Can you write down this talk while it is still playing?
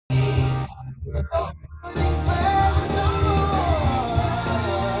Well,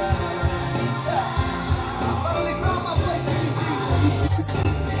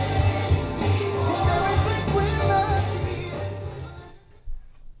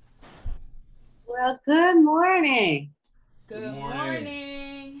 good morning. Good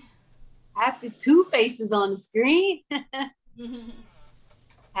morning. Happy two faces on the screen.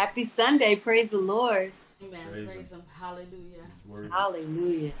 Happy Sunday. Praise the Lord. Amen. Praise him. Hallelujah.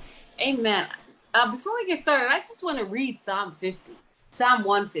 Hallelujah. Amen. Before we get started, I just want to read Psalm 50. Psalm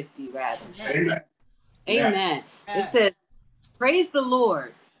 150, rather. Amen. Amen. It says, praise the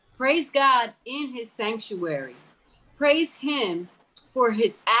Lord. Praise God in his sanctuary. Praise him for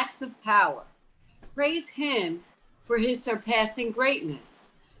his acts of power. Praise him for his surpassing greatness.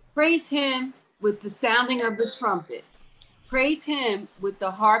 Praise him with the sounding of the trumpet. Praise him with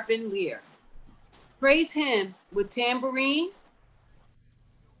the harp and lyre. Praise him with tambourine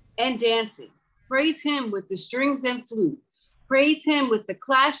and dancing. Praise him with the strings and flute. Praise him with the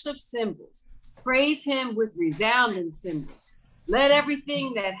clash of cymbals. Praise him with resounding cymbals. Let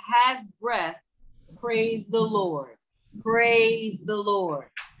everything that has breath praise the Lord. Praise the Lord.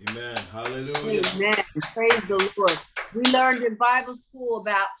 Amen. Hallelujah. Amen. Praise the Lord. We learned in Bible school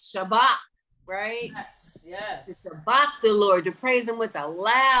about Shabbat, right? Yes. To Shabbat the Lord, to praise him with a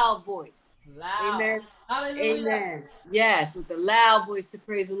loud voice. Loud. Amen. Hallelujah. Amen. Yes, with a loud voice to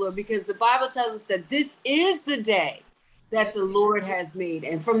praise the Lord, because the Bible tells us that this is the day that the Lord has made.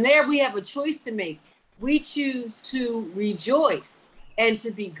 And from there, we have a choice to make. We choose to rejoice and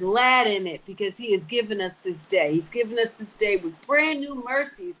to be glad in it, because he has given us this day. He's given us this day with brand new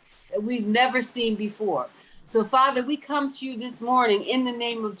mercies that we've never seen before. So, Father, we come to you this morning in the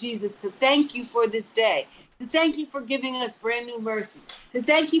name of Jesus to thank you for this day, to thank you for giving us brand new mercies, to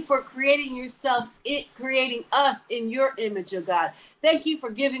thank you for creating us in your image, oh God. Thank you for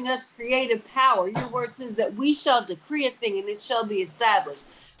giving us creative power. Your word says that we shall decree a thing and it shall be established.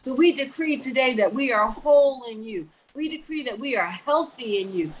 So we decree today that we are whole in you. We decree that we are healthy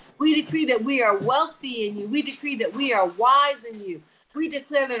in you. We decree that we are wealthy in you. We decree that we are wise in you. We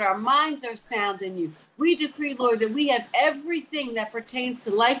declare that our minds are sound in you. We decree, Lord, that we have everything that pertains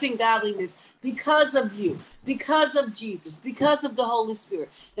to life and godliness because of you, because of Jesus, because of the Holy Spirit.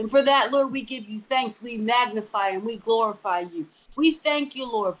 And for that, Lord, we give you thanks. We magnify and we glorify you. We thank you,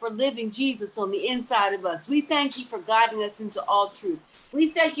 Lord, for living Jesus on the inside of us. We thank you for guiding us into all truth. We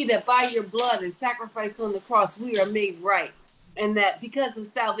thank you that by your blood and sacrifice on the cross, we are made right. And that because of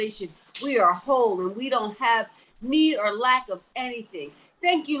salvation, we are whole and we don't have need or lack of anything.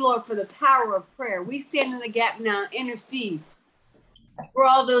 Thank you, Lord, for the power of prayer. We stand in the gap now and intercede for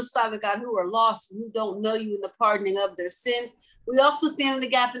all those, Father God, who are lost and who don't know you in the pardoning of their sins. We also stand in the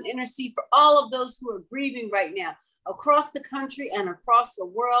gap and intercede for all of those who are grieving right now across the country and across the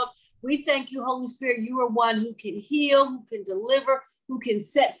world. We thank you, Holy Spirit. You are one who can heal, who can deliver, who can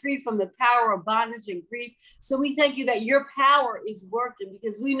set free from the power of bondage and grief. So we thank you that your power is working,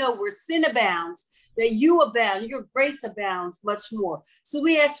 because we know where sin abounds, that you abound, your grace abounds much more. So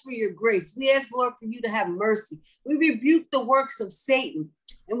we ask for your grace. We ask, Lord, for you to have mercy. We rebuke the works of Satan.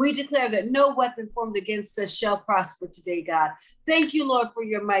 And we declare that no weapon formed against us shall prosper today, God. Thank you, Lord, for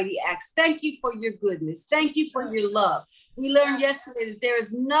your mighty acts. Thank you for your goodness. Thank you for your love. We learned yesterday that there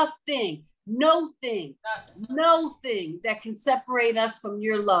is nothing that can separate us from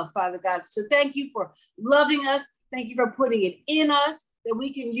your love, Father God. So thank you for loving us. Thank you for putting it in us, that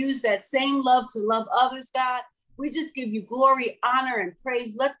we can use that same love to love others, God. We just give you glory, honor, and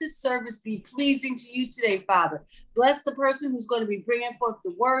praise. Let this service be pleasing to you today, Father. Bless the person who's going to be bringing forth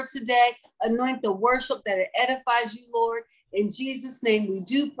the word today. Anoint the worship that it edifies you, Lord. In Jesus' name we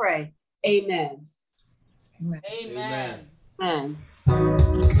do pray. Amen. Amen. Amen.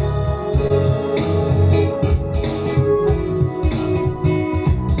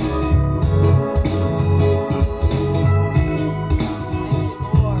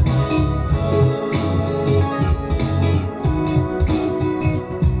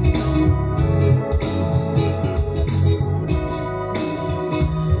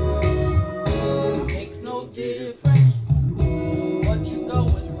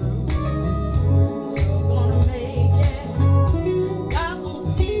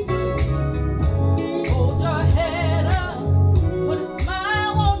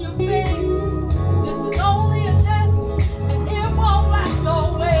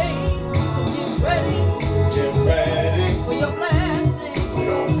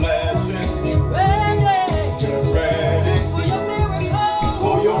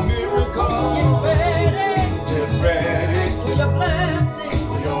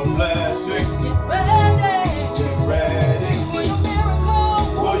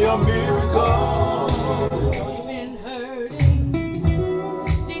 Your miracle.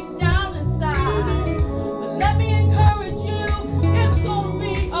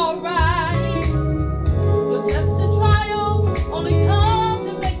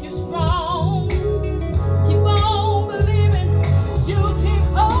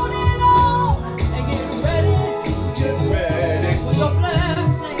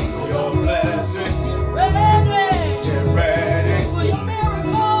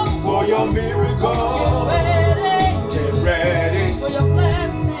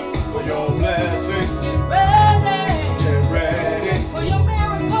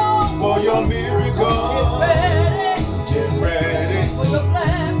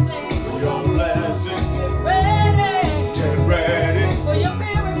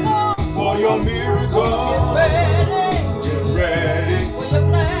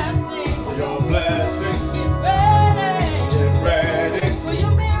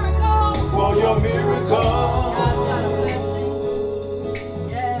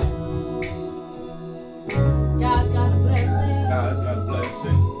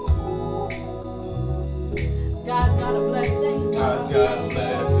 got a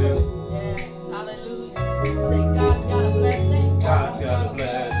blessing. Yes, hallelujah. Say, God's got a blessing. God's got a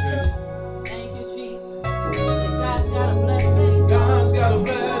blessing. Thank you, Jesus. Say, God's got a blessing. God's got a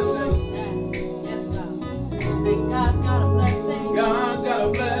blessing. Yes, God. Say, God's got a blessing. God's got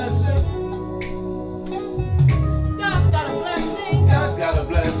a blessing. God's got a blessing. God's got a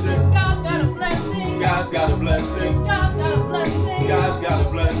blessing. God's got a blessing. God's got a blessing. God's got a blessing. God's got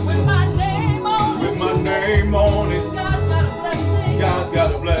a blessing. With my name on it. With my name on it. God's got a blessing. God's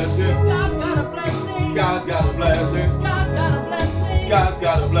got a blessing. God's got a blessing. God's got a blessing. God's got a blessing. God's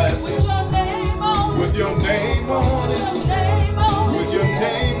got a blessing. With your name on it. With your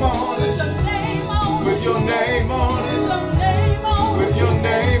name on it. With your name on it. With your name on it. With your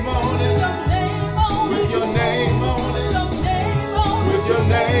name on it. With your name on it. With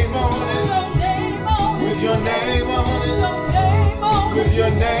your name on it. With your name on it. With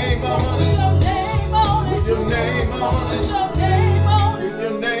your name on it. With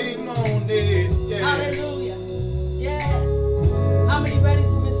your name on it. Yeah. Hallelujah. Yes. How many ready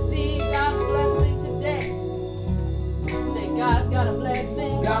to receive God's blessing today? Say, God's got a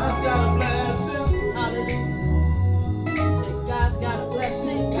blessing. God's got a blessing. Hallelujah. Say, God's got a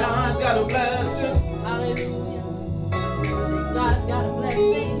blessing. God's got a blessing. Hallelujah. Say, God's got a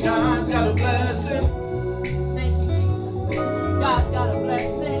blessing. God's got a blessing. Thank you, Jesus. God's got a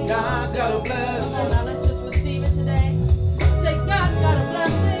blessing. God's got a Come on, blessing. now let's just receive it today. Say, God's got a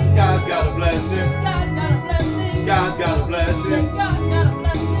blessing. God's got a blessing. God's got a blessing. God's got a Say, blessing. God's got a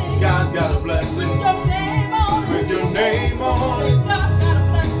blessing. God's got a blessing. With your name on it. With your name on it. God's got a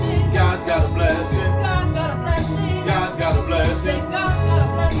blessing. God's got a blessing. God's got a blessing. God's got a Say, blessing. God's got a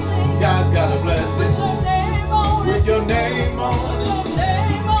blessing. God's got a blessing. With your name on it.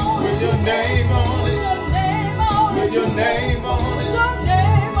 With your name on it. With your name on it. With your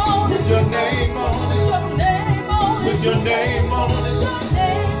name on it. With your name on it. With your name on it.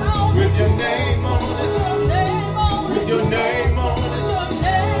 With your name on it. With your name on it. With your name on it.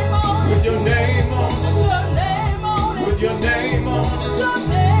 With your name on it. With your name on it.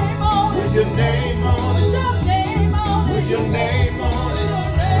 With your name on it. With your name on it.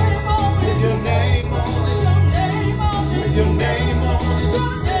 With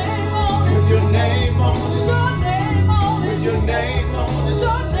your name on it. With your name on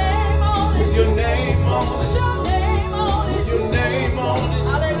it. With your name on it. With your name on it.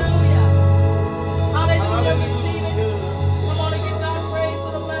 Hallelujah. Hallelujah. Receive it. Come on and give God praise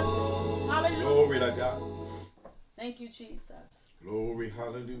for the blessing. Hallelujah. Glory to God. Thank you, Jesus. Glory,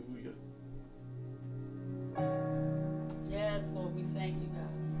 hallelujah. Yes, Lord, we thank you,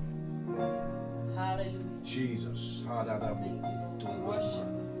 God. Hallelujah. Jesus. Thank you, Lord. We worship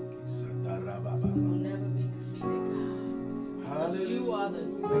you. We will never be defeated, God. Because you are the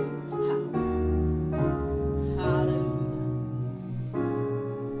greatest power. Hallelujah.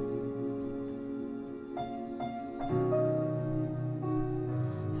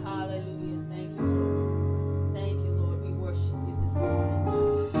 Hallelujah. Thank you, Lord. Thank you, Lord. We worship you this morning,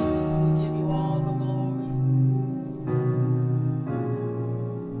 God. We give you all the glory.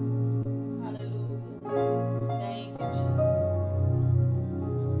 Hallelujah. Thank you, Jesus.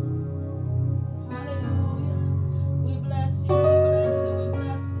 Hallelujah. We bless you. We bless you. We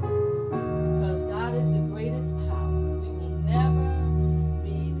bless you.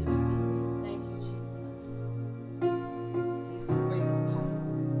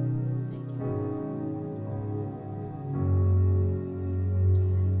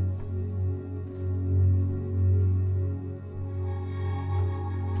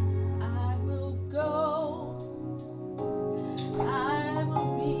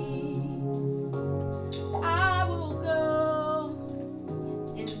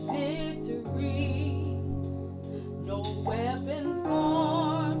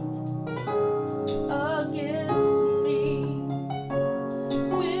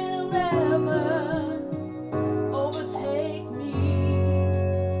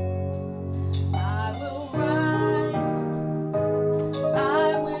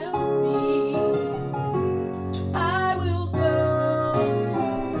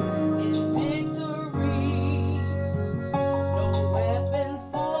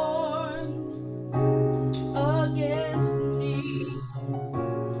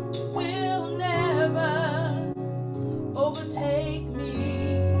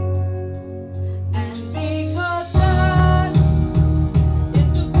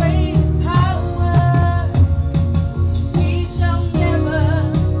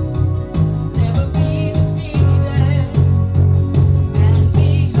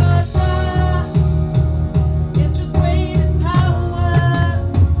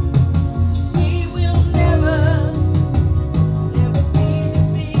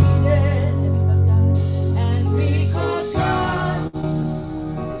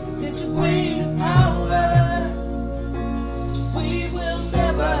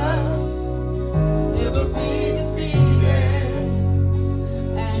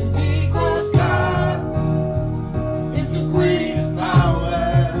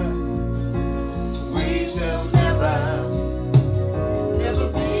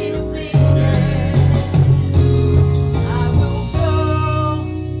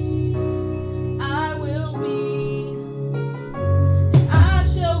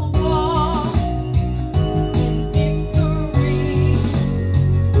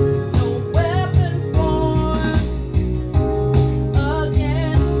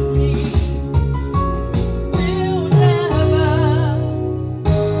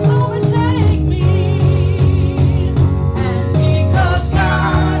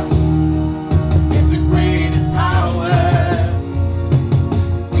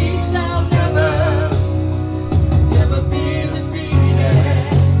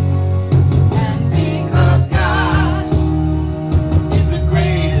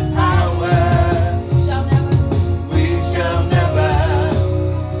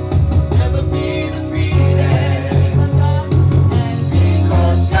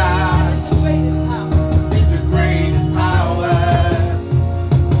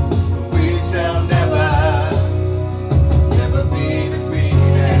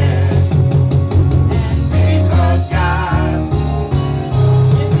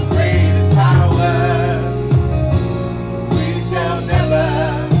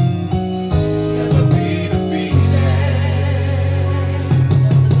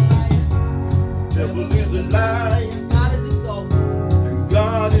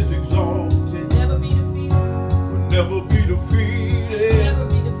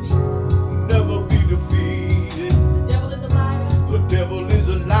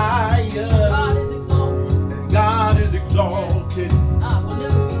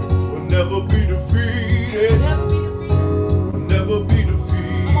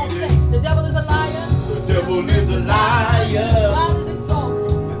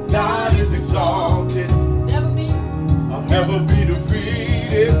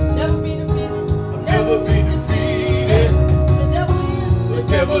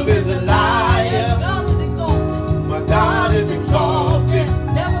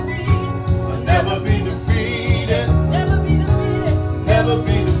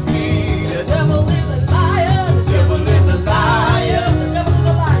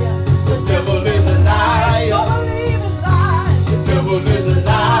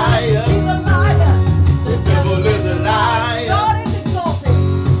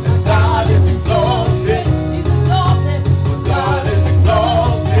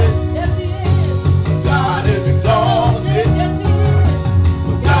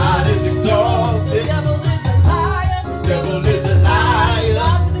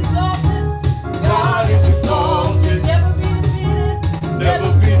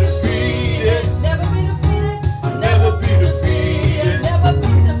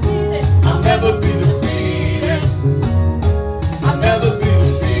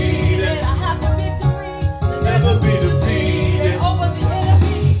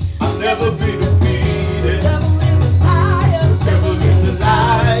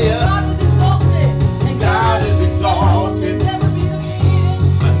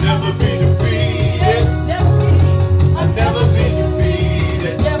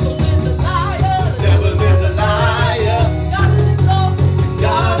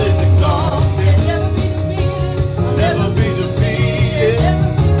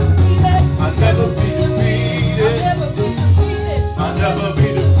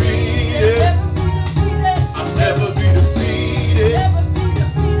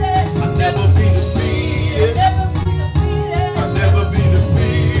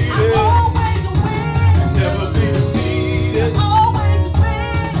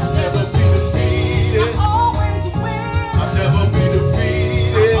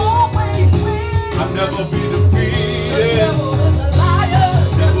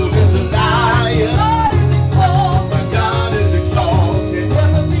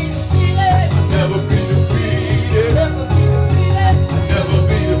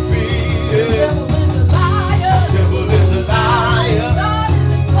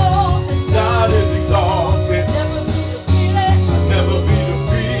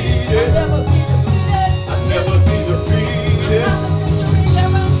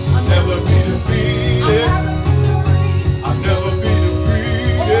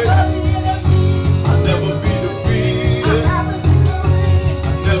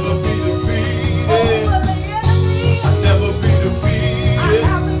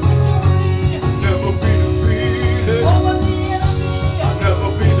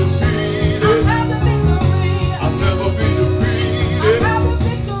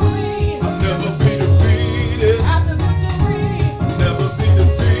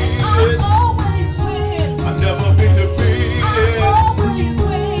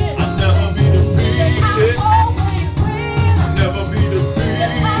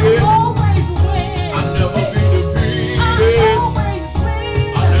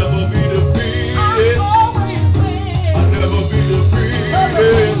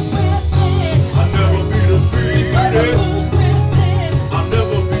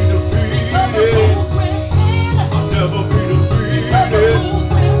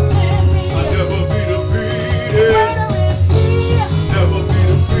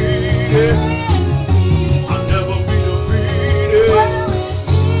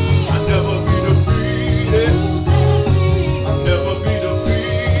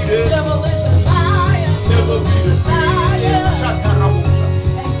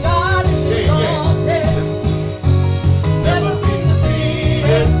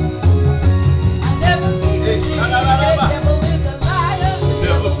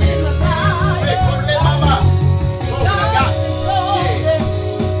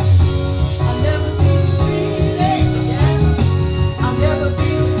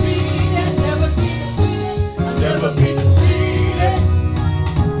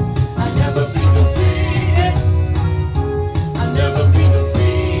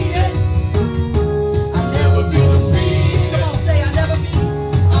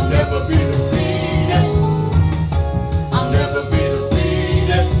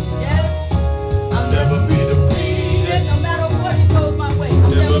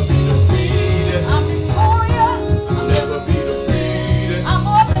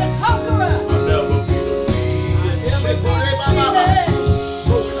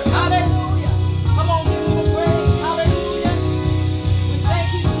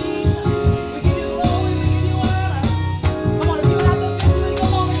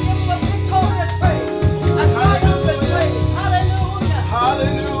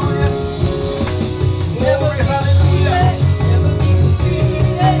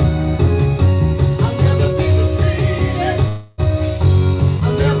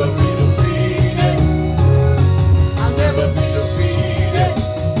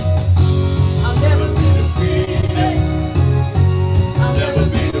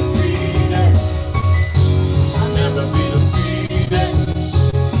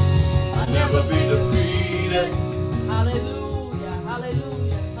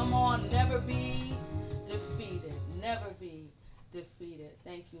 defeated.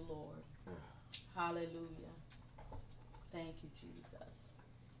 Thank you, Lord. Hallelujah. Thank you, Jesus.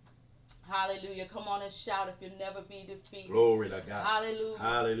 Hallelujah. Come on and shout if you'll never be defeated. Glory to God. Hallelujah.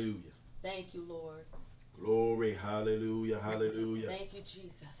 Hallelujah. Thank you, Lord. Glory. Hallelujah. Hallelujah. Thank you,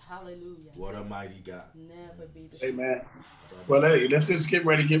 Jesus. Hallelujah. What a mighty God. Never be defeated. Amen. Well, hey, let's just get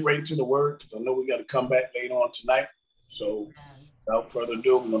ready to the word, because I know we got to come back later on tonight. So without further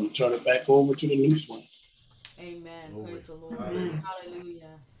ado, I'm going to turn it back over to the news one. Amen. Glory. Praise the Lord. Hallelujah.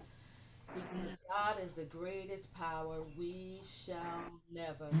 Hallelujah. Because God is the greatest power, we shall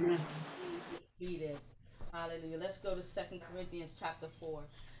never be defeated. Hallelujah. Let's go to 2 Corinthians chapter 4.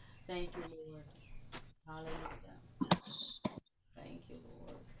 Thank you, Lord. Hallelujah. Thank you,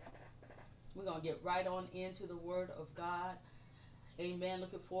 Lord. We're going to get right on into the word of God. Amen.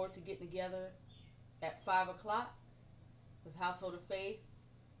 Looking forward to getting together at 5 o'clock with Household of Faith,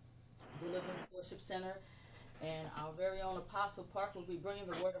 Deliverance Worship Center, and our very own Apostle Park will be bringing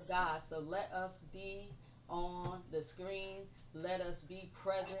the word of God. So let us be on the screen. Let us be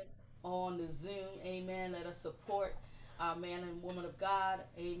present on the Zoom. Amen. Let us support our man and woman of God.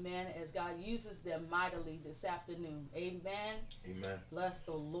 Amen. As God uses them mightily this afternoon. Amen. Amen. Bless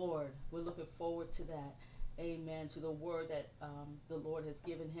the Lord. We're looking forward to that. Amen. To the word that the Lord has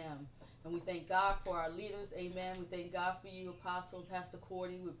given him. And we thank God for our leaders. Amen. We thank God for you, Apostle and Pastor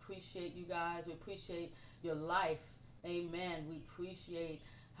Cordy. We appreciate you guys. We appreciate your life. Amen. We appreciate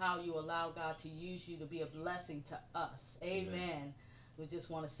how you allow God to use you to be a blessing to us. Amen. Amen. We just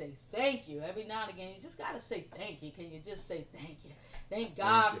want to say thank you. Every now and again, you just got to say thank you. Can you just say thank you? Thank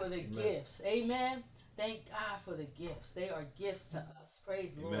God for the gifts. Amen. Thank God for the gifts. They are gifts to us.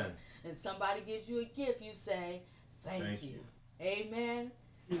 Praise the Lord. And somebody gives you a gift, you say thank you. Amen.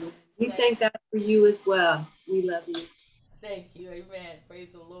 We thank God for you as well. We love you. Thank you. Amen. Praise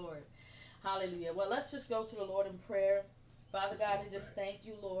the Lord. Hallelujah. Well, let's just go to the Lord in prayer. Father God, I just thank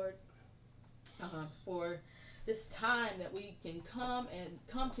you, Lord, for this time that we can come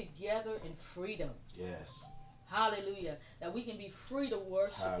together in freedom. Yes. Hallelujah. That we can be free to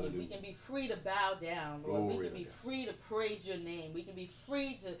worship you. We can be free to bow down, Lord. We can be free to praise your name. We can be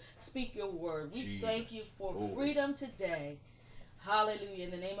free to speak your word. We thank you for freedom today. Hallelujah.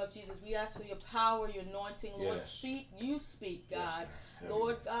 In the name of Jesus, we ask for your power, your anointing. Lord, speak. You speak, God. Yes,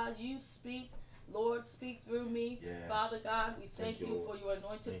 Lord God, you speak. Lord, speak through me. Yes. Father God, we thank you for your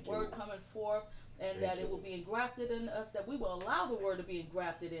anointed word coming forth, and that it will be engrafted in us, that we will allow the word to be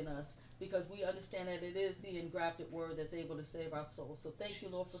engrafted in us, because we understand that it is the engrafted word that's able to save our souls. So thank you,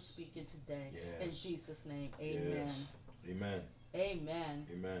 Lord, for speaking today. Yes. In Jesus' name, amen. Yes. Amen. Amen.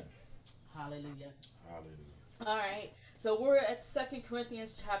 Amen. Hallelujah. Hallelujah. All right. So we're at 2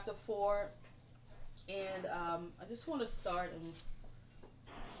 Corinthians chapter 4, and I just want to start, and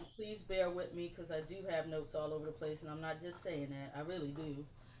please bear with me because I do have notes all over the place, and I'm not just saying that. I really do.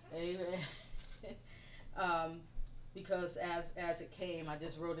 Amen. Because as it came, I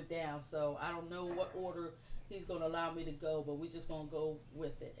just wrote it down. So I don't know what order he's going to allow me to go, but we're just going to go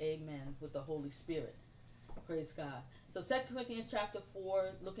with it. Amen. With the Holy Spirit. Praise God. So 2 Corinthians chapter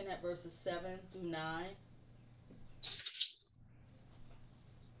 4, looking at verses 7 through 9.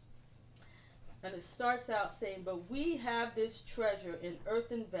 And it starts out saying, "But we have this treasure in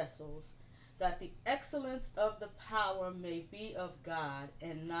earthen vessels, that the excellence of the power may be of God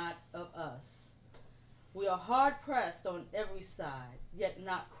and not of us. We are hard pressed on every side, yet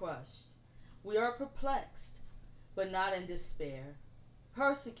not crushed. We are perplexed, but not in despair.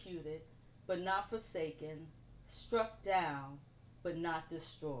 Persecuted, but not forsaken. Struck down, but not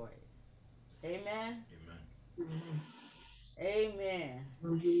destroyed." Amen? Amen. Amen.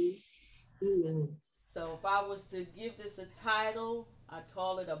 Amen. So if I was to give this a title, I'd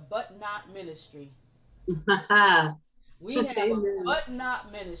call it a but not ministry. We have a but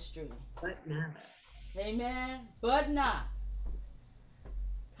not ministry. But not. Amen. But not.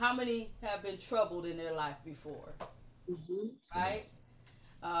 How many have been troubled in their life before? Right?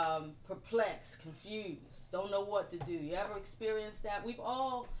 Perplexed, confused, don't know what to do. You ever experienced that? We've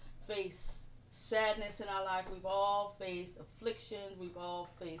all faced sadness in our life. We've all faced afflictions. We've all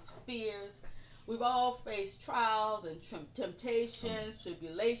faced fears. We've all faced trials and temptations,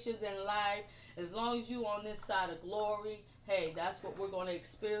 tribulations in life. As long as you on this side of glory, hey, that's what we're going to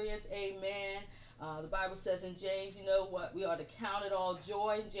experience. Amen. The Bible says in James, you know what? We are to count it all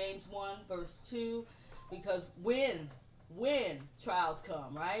joy in James 1 verse 2, because when trials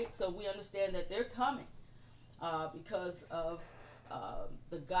come, right? So we understand that they're coming because of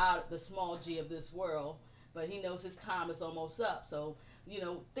the God, the small g of this world, but he knows his time is almost up. So, you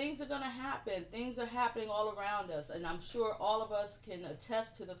know, things are going to happen. Things are happening all around us. And I'm sure all of us can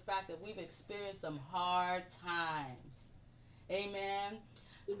attest to the fact that we've experienced some hard times. Amen.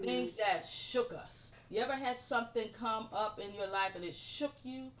 Things that shook us. You ever had something come up in your life and it shook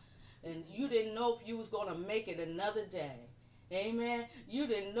you and you didn't know if you was going to make it another day? Amen. You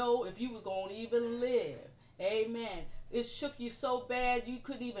didn't know if you was going to even live. Amen. It shook you so bad you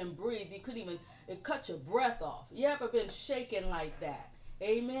couldn't even breathe. You couldn't even, it cut your breath off. You ever been shaken like that?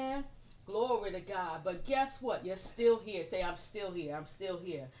 Amen. Glory to God. But guess what? You're still here. Say, I'm still here. I'm still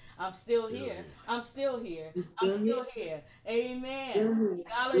here. I'm still here. I'm still here. I'm still here. Amen.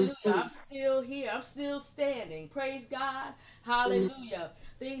 Hallelujah. I'm still here. I'm still standing. Praise God. Hallelujah.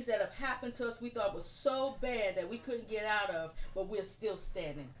 Things that have happened to us we thought was so bad that we couldn't get out of, but we're still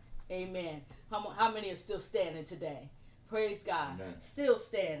standing. Amen. How many are still standing today? Praise God. Amen. Still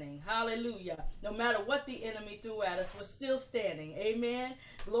standing. Hallelujah. No matter what the enemy threw at us, we're still standing. Amen.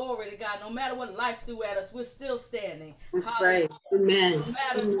 Glory to God. No matter what life threw at us, we're still standing. That's Hallelujah. right. Amen.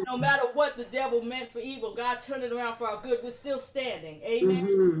 No matter what the devil meant for evil, God turned it around for our good. We're still standing.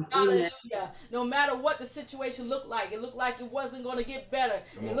 Amen. Hallelujah. Amen. No matter what the situation looked like, it looked like it wasn't going to get better.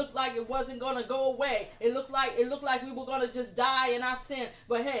 It looked like it wasn't going to go away. It looked like we were going to just die in our sin.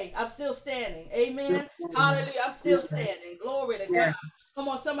 But hey, I'm still standing. Amen. Hallelujah. I'm still standing. Glory to God. Come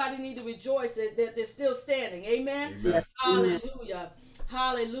on, somebody need to rejoice that they're still standing. Amen. Amen. Hallelujah.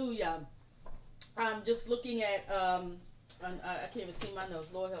 Hallelujah. I'm just looking at I can't even see my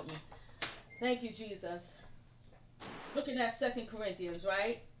notes. Lord help me. Thank you, Jesus. Looking at 2 Corinthians,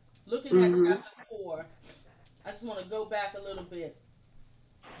 right? Looking at chapter 4. I just want to go back a little bit.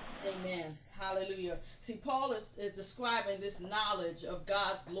 Amen. Hallelujah. See, Paul is describing this knowledge of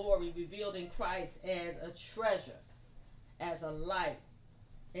God's glory revealed in Christ as a treasure, as a light.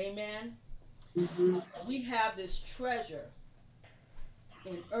 Amen. We have this treasure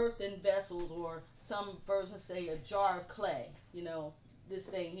in earthen vessels, or some versions say a jar of clay. You know, this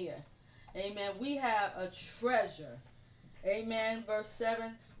thing here. Amen. We have a treasure. Amen. Verse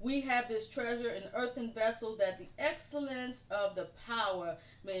 7. We have this treasure in earthen vessel, that the excellence of the power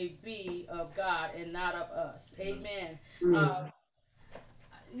may be of God and not of us. Amen.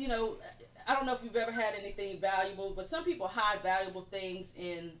 You know, I don't know if you've ever had anything valuable, but some people hide valuable things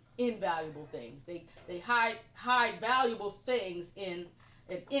in invaluable things. They hide valuable things in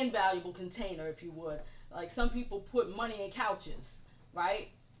an invaluable container, if you would. Like some people put money in couches, right?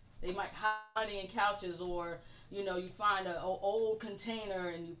 They might hide money in couches, or you know, you find an old container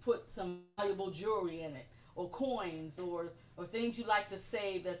and you put some valuable jewelry in it, or coins, or things you like to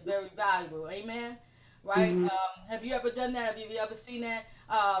save that's very valuable. Amen. Right? Have you ever done that? Have you ever seen that?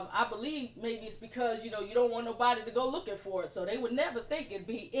 I believe maybe it's because, you know, you don't want nobody to go looking for it, so they would never think it'd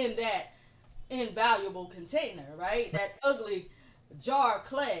be in that invaluable container, right? That ugly jar of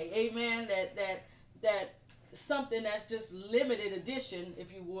clay. Amen. That something that's just limited edition,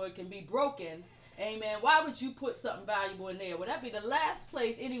 if you would, can be broken. Amen. Why would you put something valuable in there? Would that be the last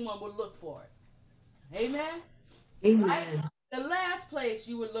place anyone would look for it? Amen. Amen. Right? The last place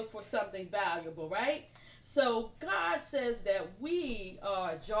you would look for something valuable, right? So God says that we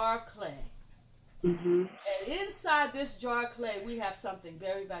are a jar of clay. And inside this jar of clay, we have something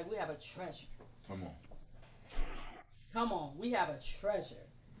very valuable. We have a treasure. Come on. Come on. We have a treasure.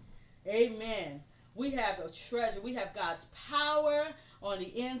 Amen. We have a treasure. We have God's power on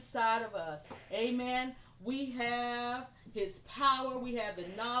the inside of us. Amen. We have his power. We have the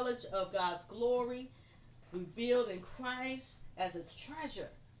knowledge of God's glory revealed in Christ as a treasure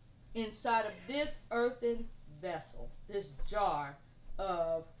inside of this earthen vessel, this jar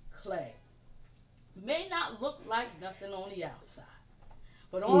of clay. May not look like nothing on the outside,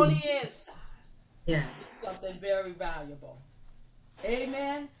 but on the inside, something very valuable.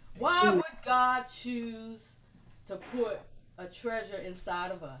 Amen. Why would God choose to put a treasure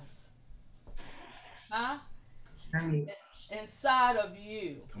inside of us? Huh? Inside of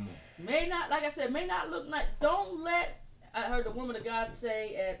you. Come on. May not, like I said, may not look like, don't let, I heard the woman of God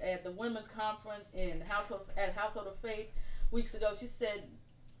say at the women's conference in Household of Faith weeks ago, she said,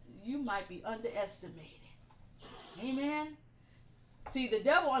 you might be underestimated. Amen. See, the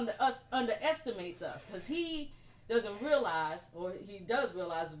devil underestimates us, because he doesn't realize, or he does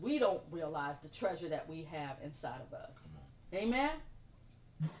realize, we don't realize the treasure that we have inside of us. Amen.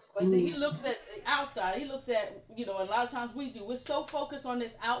 But see, he looks at the outside. He looks at, you know, a lot of times we do. We're so focused on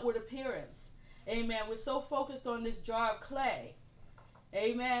this outward appearance. Amen. We're so focused on this jar of clay.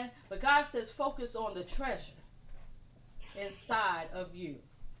 Amen. But God says focus on the treasure inside of you.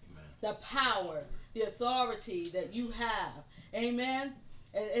 Amen. The power, the authority that you have. Amen.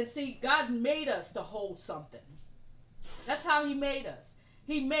 And see, God made us to hold something. That's how he made us.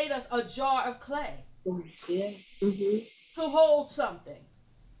 He made us a jar of clay. To hold something.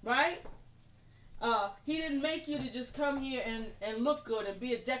 Right? He didn't make you to just come here and look good and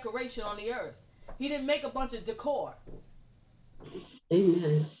be a decoration on the earth. He didn't make a bunch of decor.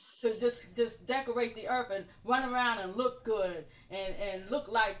 Amen. To just decorate the earth and run around and look good and look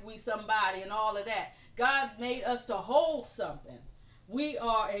like we somebody and all of that. God made us to hold something. We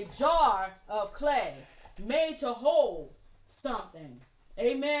are a jar of clay made to hold something.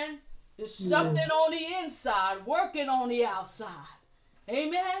 Amen. There's something on the inside working on the outside.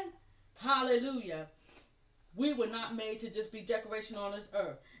 Amen. Hallelujah. We were not made to just be decoration on this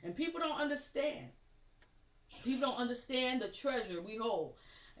earth. And people don't understand. People don't understand the treasure we hold.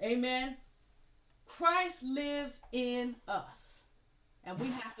 Amen. Christ lives in us. And we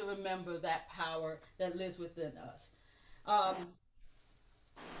have to remember that power that lives within us.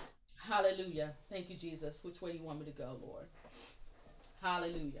 Hallelujah. Thank you, Jesus. Which way you want me to go, Lord?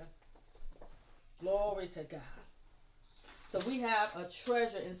 Hallelujah. Glory to God. So we have a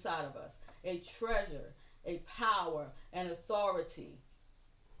treasure inside of us. A treasure, a power, and authority.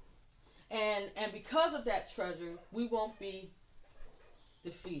 And because of that treasure, we won't be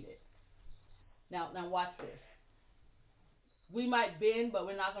defeated. Now watch this. We might bend, but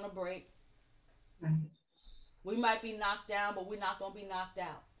we're not going to break. We might be knocked down, but we're not going to be knocked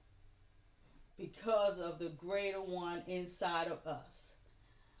out. Because of the greater one inside of us.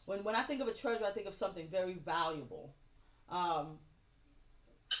 When I think of a treasure, I think of something very valuable.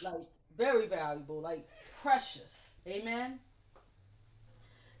 Like very valuable, like precious. Amen.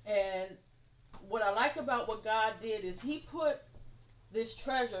 And what I like about what God did is he put this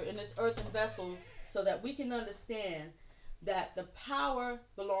treasure in this earthen vessel so that we can understand that the power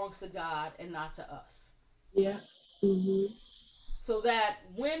belongs to God and not to us. Yeah. Mm-hmm. So that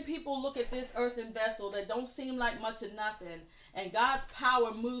when people look at this earthen vessel that don't seem like much of nothing, and God's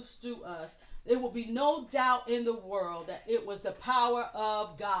power moves through us, there will be no doubt in the world that it was the power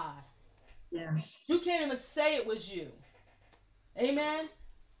of God. Yeah. You can't even say it was you. Amen.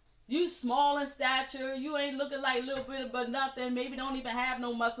 You small in stature, you ain't looking like a little bit of but nothing, maybe don't even have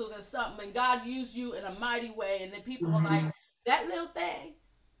no muscles or something, and God used you in a mighty way, and then people are like, that little thing.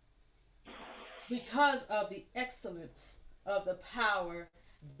 Because of the excellence of the power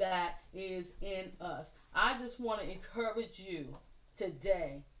that is in us. I just want to encourage you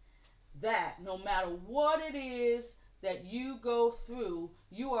today that no matter what it is that you go through,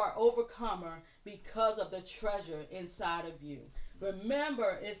 you are overcomer because of the treasure inside of you.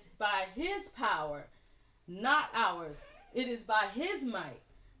 Remember, it's by his power, not ours. It is by his might,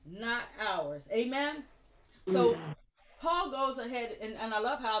 not ours. Amen? So Paul goes ahead, and I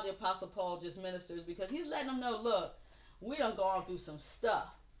love how the Apostle Paul just ministers, because he's letting them know, look, we done gone through some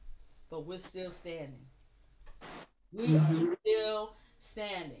stuff, but we're still standing. We are still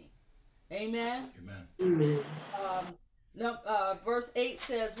standing. Amen? Amen. Verse 8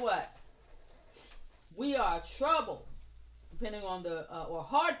 says what? We are troubled, depending on the, or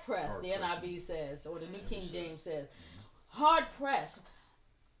hard pressed, the NIV says, or the New King James says. Hard pressed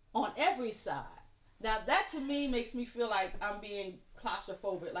on every side. Now that to me makes me feel like I'm being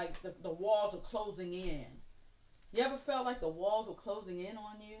claustrophobic, like the walls are closing in. You ever felt like the walls were closing in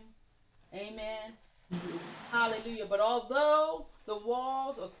on you? Amen. Hallelujah. But although the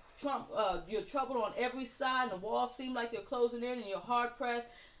walls are you're troubled on every side, and the walls seem like they're closing in and you're hard pressed,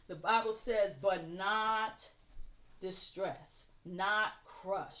 the Bible says, but not distressed, not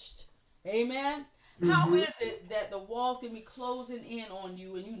crushed. Amen. How is it that the walls can be closing in on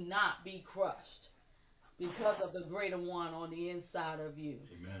you and you not be crushed? Because of the greater one on the inside of you.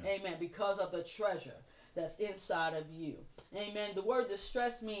 Amen. Amen. Because of the treasure that's inside of you. Amen. The word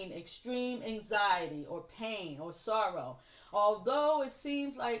distress means extreme anxiety or pain or sorrow. Although it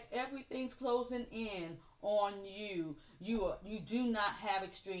seems like everything's closing in on you, you do not have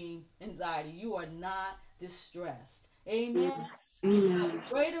extreme anxiety. You are not distressed. Amen. Because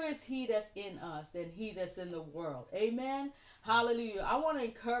greater is he that's in us than he that's in the world. Amen. Hallelujah. I want to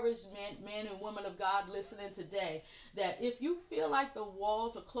encourage men and women of God listening today that if you feel like the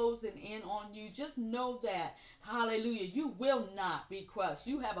walls are closing in on you, just know that, hallelujah, you will not be crushed.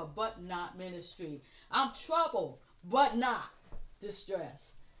 You have a but not ministry. I'm troubled, but not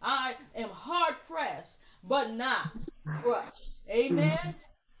distressed. I am hard pressed, but not crushed. Amen.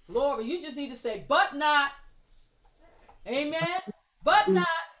 Glory. You just need to say, but not. Amen. But not.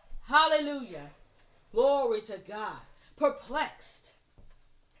 Hallelujah. Glory to God. Perplexed.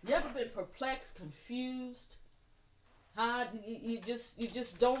 You ever been perplexed, confused? You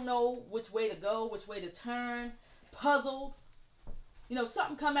just don't know which way to go, which way to turn. Puzzled. You know,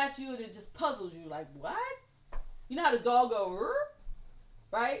 something come at you and it just puzzles you. Like, what? You know how the dog go, rrr?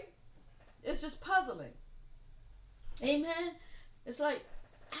 Right? It's just puzzling. Amen. It's like,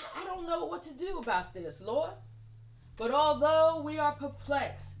 I don't don't know what to do about this, Lord. But although we are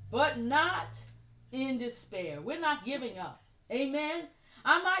perplexed, but not in despair, we're not giving up. Amen.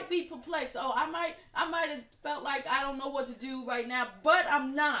 I might be perplexed. Oh, I might have felt like I don't know what to do right now, but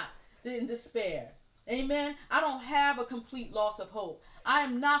I'm not in despair. Amen. I don't have a complete loss of hope. I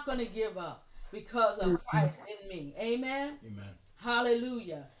am not going to give up because of Christ in me. Amen. Amen.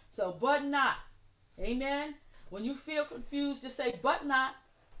 Hallelujah. So, but not. Amen. When you feel confused, just say, but not.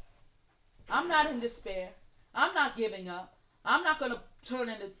 I'm not in despair. I'm not giving up. I'm not going to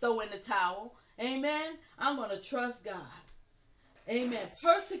throw in the towel. Amen. I'm going to trust God. Amen.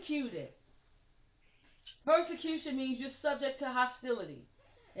 Persecuted. Persecution means you're subject to hostility.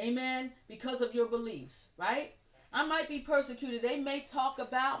 Amen. Because of your beliefs, right? I might be persecuted. They may talk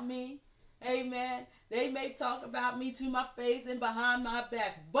about me. Amen. They may talk about me to my face and behind my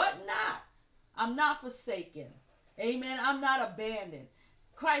back, but not. I'm not forsaken. Amen. I'm not abandoned.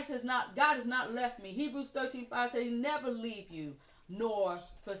 God has not left me. Hebrews 13:5 says he never leave you nor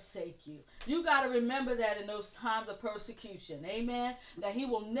forsake you. You got to remember that in those times of persecution. Amen. That he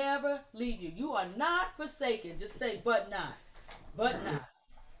will never leave you. You are not forsaken. Just say, but not. But not.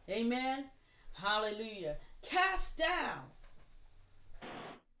 Amen. Hallelujah. Cast down.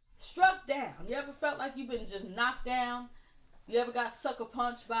 Struck down. You ever felt like you've been just knocked down? You ever got sucker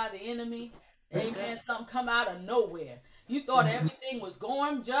punched by the enemy? Amen. Something come out of nowhere. You thought everything was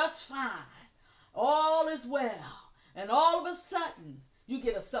going just fine. All is well. And all of a sudden, you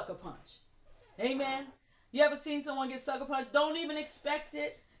get a sucker punch. Amen. You ever seen someone get sucker punched? Don't even expect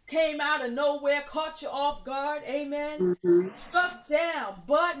it. Came out of nowhere, caught you off guard. Amen. Struck down,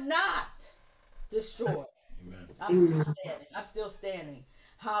 but not destroyed. Amen. I'm still standing. I'm still standing.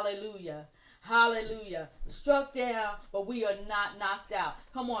 Hallelujah. Hallelujah. Struck down, but we are not knocked out.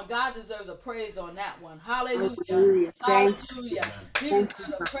 Come on, God deserves a praise on that one. Hallelujah. Hallelujah. He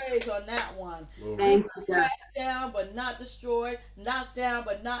deserves a praise on that one. Thank you, God. Cast down, but not destroyed. Knocked down,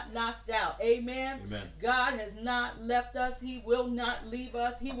 but not knocked out. Amen. Amen. God has not left us. He will not leave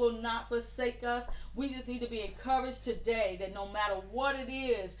us. He will not forsake us. We just need to be encouraged today that no matter what it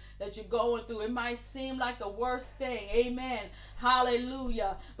is that you're going through, it might seem like the worst thing. Amen.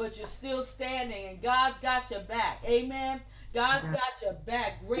 Hallelujah. But you're still standing and God's got your back. Amen. God's got your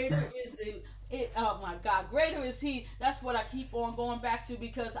back. Greater is oh my God, greater is he. That's what I keep on going back to,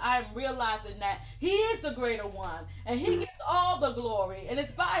 because I'm realizing that he is the greater one and he gets all the glory, and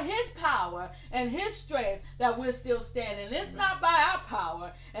it's by his power and his strength that we're still standing. It's not by our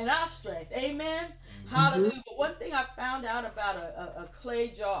power and our strength. Amen. Hallelujah. But one thing I found out about a clay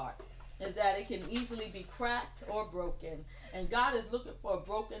jar is that it can easily be cracked or broken. And God is looking for a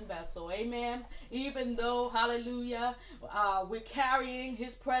broken vessel. Amen. Even though, hallelujah, we're carrying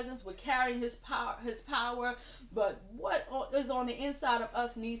his presence, we're carrying his power, but what is on the inside of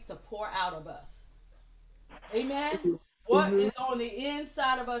us needs to pour out of us. Amen. What is on the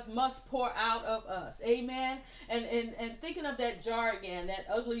inside of us must pour out of us. Amen. And thinking of that jar again, that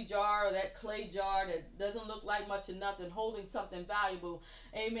ugly jar or that clay jar that doesn't look like much of nothing, holding something valuable.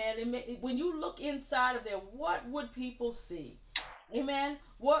 Amen. When you look inside of there, what would people see? Amen.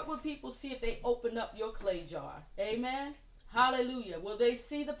 What would people see if they opened up your clay jar? Amen. Hallelujah. Will they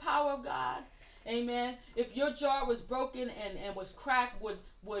see the power of God? Amen. If your jar was broken and was cracked, would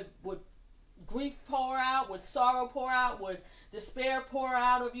grief pour out? Would sorrow pour out? Would despair pour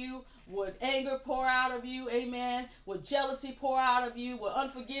out of you? Would anger pour out of you? Amen. Would jealousy pour out of you? Would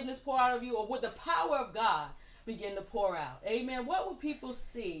unforgiveness pour out of you? Or would the power of God begin to pour out? Amen. What would people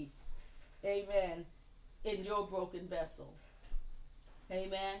see? Amen. In your broken vessel.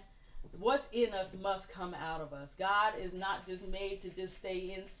 Amen. What's in us must come out of us. God is not just made to just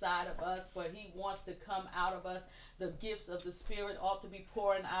stay inside of us, but he wants to come out of us. The gifts of the Spirit ought to be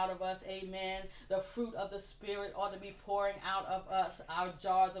pouring out of us. Amen. The fruit of the Spirit ought to be pouring out of us, our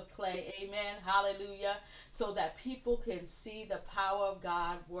jars of clay. Amen. Hallelujah. So that people can see the power of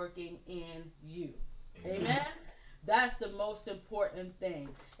God working in you. Amen. That's the most important thing.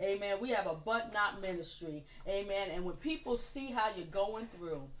 Amen. We have a but not ministry. Amen. And when people see how you're going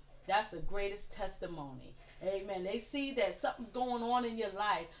through, that's the greatest testimony. Amen. They see that something's going on in your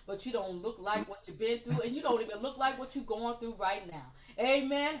life, but you don't look like what you've been through, and you don't even look like what you're going through right now.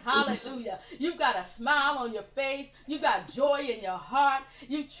 Amen. Hallelujah. You've got a smile on your face. You got joy in your heart.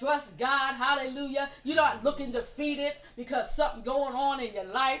 You trust God. Hallelujah. You're not looking defeated because something going on in your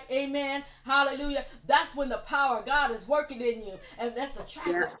life. Amen. Hallelujah. That's when the power of God is working in you. And that's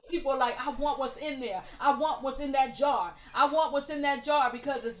attractive. Yeah. People are like, I want what's in there. I want what's in that jar. I want what's in that jar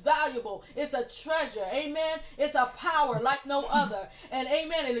because it's valuable. It's a treasure. Amen. It's a power like no other. And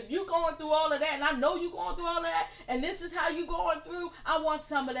amen. And if you're going through all of that, and I know you're going through all of that, and this is how you're going through, I want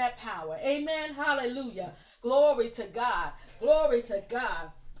some of that power. Amen. Hallelujah. Glory to God. Glory to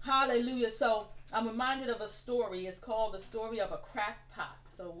God. Hallelujah. So I'm reminded of a story. It's called the story of a cracked pot.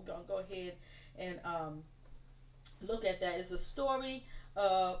 So we're going to go ahead and look at that. It's a story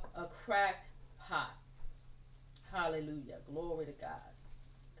of a cracked pot. Hallelujah. Glory to God.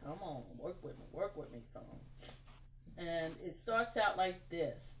 Come on. Work with me, phone. And it starts out like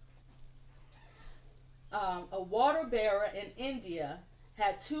this. A water bearer in India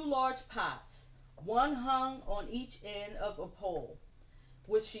had two large pots, one hung on each end of a pole,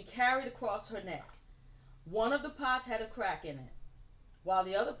 which she carried across her neck. One of the pots had a crack in it, while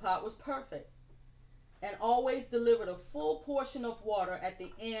the other pot was perfect, and always delivered a full portion of water at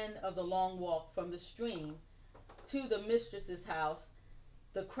the end of the long walk from the stream to the mistress's house.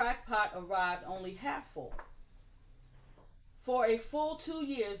 The cracked pot arrived only half full. For a full 2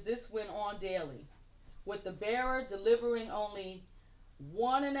 years this went on daily, with the bearer delivering only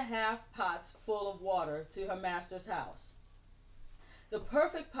 1.5 pots full of water to her master's house. The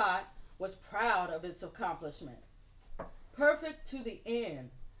perfect pot was proud of its accomplishment, perfect to the end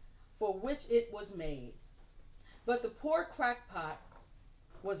for which it was made. But the poor crackpot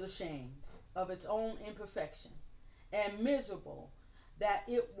was ashamed of its own imperfection and miserable that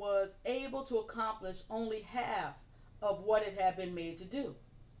it was able to accomplish only half of what it had been made to do.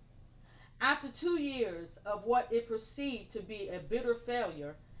 After 2 years of what it perceived to be a bitter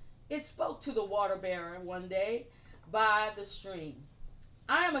failure, it spoke to the water bearer one day by the stream.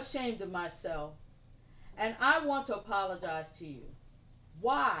 I am ashamed of myself, and I want to apologize to you.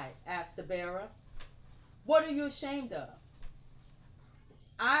 Why? Asked the bearer. What are you ashamed of?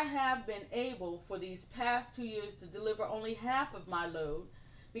 I have been able for these past 2 years to deliver only half of my load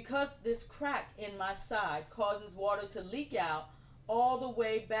because this crack in my side causes water to leak out all the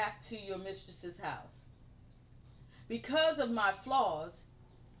way back to your mistress's house. Because of my flaws,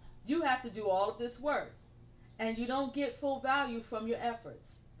 you have to do all of this work, and you don't get full value from your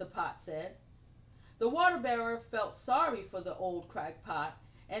efforts, the pot said. The water bearer felt sorry for the old cracked pot,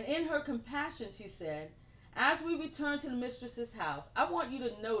 and in her compassion she said, as we return to the mistress's house, I want you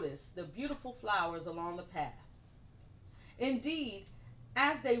to notice the beautiful flowers along the path. Indeed,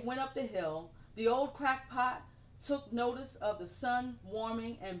 as they went up the hill, the old cracked pot took notice of the sun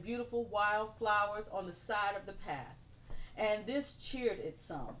warming and beautiful wild flowers on the side of the path, and this cheered it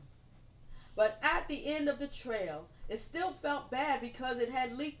some. But at the end of the trail, it still felt bad because it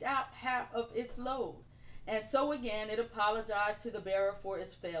had leaked out half of its load, and so again it apologized to the bearer for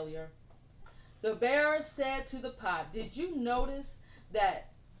its failure. The bearer said to the pot, did you notice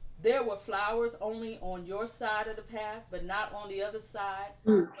that there were flowers only on your side of the path, but not on the other side,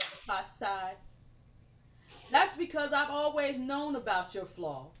 the pot's side? That's because I've always known about your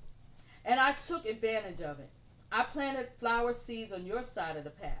flaw, and I took advantage of it. I planted flower seeds on your side of the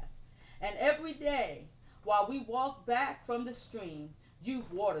path, and every day while we walked back from the stream,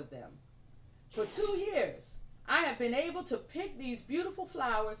 you've watered them. For 2 years, I have been able to pick these beautiful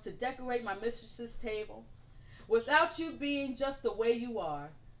flowers to decorate my mistress's table. Without you being just the way you are,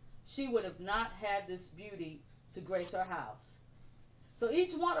 she would have not had this beauty to grace her house. So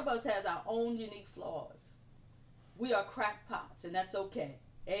each one of us has our own unique flaws. We are crackpots, and that's okay.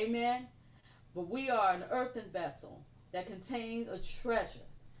 Amen? But we are an earthen vessel that contains a treasure,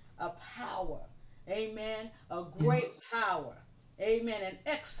 a power. Amen? A great power. Amen? An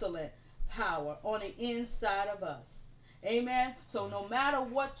excellent power on the inside of us. Amen? So no matter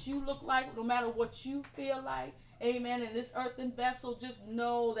what you look like, no matter what you feel like, amen, in this earthen vessel, just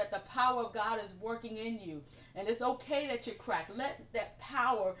know that the power of God is working in you. And it's okay that you're cracked. Let that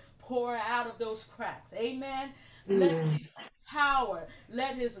power pour out of those cracks. Amen? Let his power,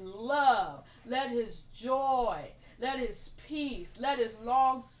 let his love, let his joy, let his peace, let his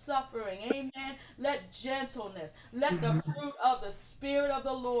long suffering, amen, let gentleness, let the fruit of the Spirit of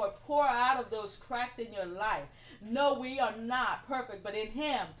the Lord pour out of those cracks in your life. No, we are not perfect, but in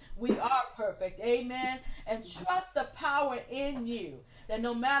him we are perfect, amen. And trust the power in you that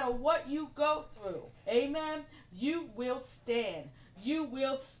no matter what you go through, amen, you will stand. You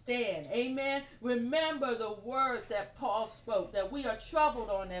will stand. Amen. Remember the words that Paul spoke, that we are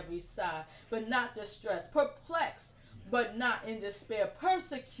troubled on every side, but not distressed, perplexed, but not in despair,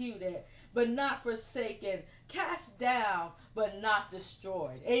 persecuted, but not forsaken, cast down, but not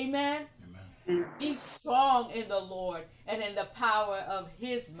destroyed. Amen. Amen. Be strong in the Lord and in the power of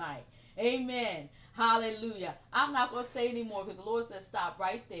his might. Amen. Hallelujah. I'm not going to say anymore because the Lord said stop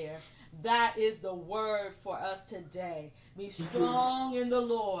right there. That is the word for us today. Be strong in the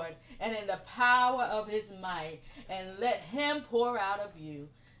Lord and in the power of his might, and let him pour out of you.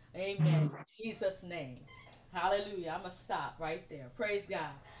 Amen. In Jesus' name. Hallelujah. I'm going to stop right there. Praise God.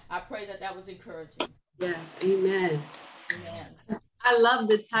 I pray that that was encouraging. Yes, amen. Amen. I love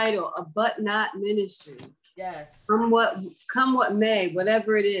the title, A But Not Ministry. Yes. Come what may,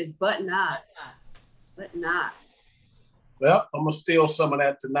 whatever it is, but not. But not. Well, I'm going to steal some of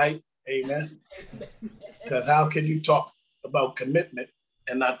that tonight. Amen. Because how can you talk about commitment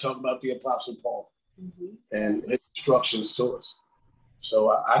and not talk about the Apostle Paul and his instructions to us?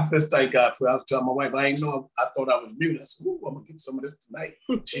 So I just thank God for, I was telling my wife, I ain't know, I thought I was mute. I said, I'm going to get some of this tonight.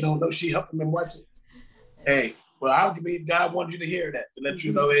 She don't know she helping me watch it. Hey, well, I believe God wanted you to hear that, to let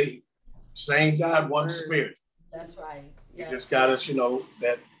you know, hey, same God, one spirit. That's right. You just got us,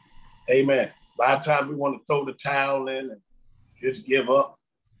 that, amen. By the time we want to throw the towel in and just give up,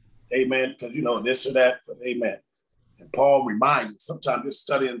 amen, because, this or that, but amen. And Paul reminds us, sometimes just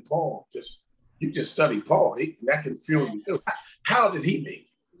studying Paul, you just study Paul, that can fuel you through. How did he make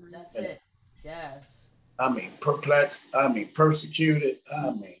it? That's it. Yes. I mean, perplexed, persecuted,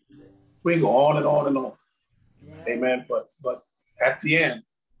 we go on and on and on. Yeah. Amen. But at the end,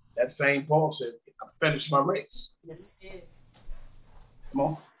 that same Paul said, I finished my race. Yes, he did. Come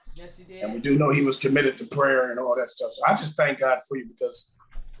on. Yes, he did. And we do know he was committed to prayer and all that stuff. So I just thank God for you, because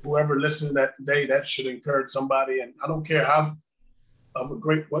whoever listened to that today, that should encourage somebody. And I don't care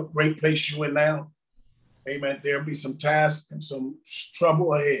what great place you're in now. Amen. There'll be some tasks and some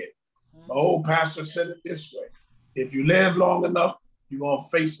trouble ahead. My old pastor said it this way: if you live long enough, you're going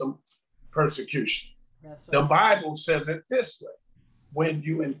to face some persecution. That's right. The Bible says it this way: when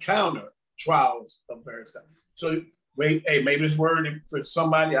you encounter trials of various kinds. So wait, hey, maybe this word for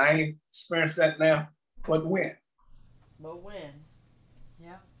somebody, I ain't experienced that now, but when? But when?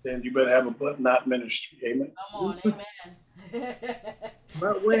 Yeah. Then you better have a but not ministry. Amen. Come on, amen.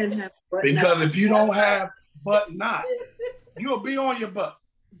 But when? Because if you don't have but not, you'll be on your butt.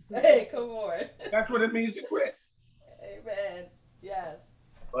 Hey, come on. That's what it means to quit. Amen. Yes.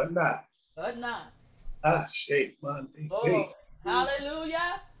 But not. But not. Shake Monday. Oh, hey.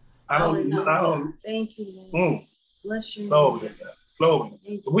 Hallelujah. I don't. Thank you, Lord. Bless you. Glory.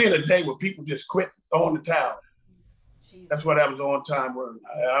 We're in a day where people just quit, throwing the towel. Jesus. That's what happens on time word.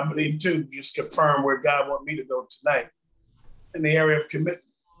 I believe too, just confirm where God wants me to go tonight in the area of commitment.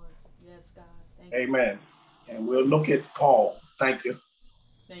 Yes, God. Thank you. Amen. And we'll look at Paul. Thank you.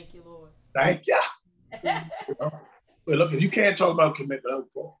 Thank you, Lord. Thank you. We'll look at, you can't talk about commitment without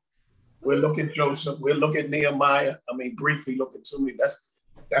Paul. We'll look at Joseph. We'll look at Nehemiah. Briefly look at somebody.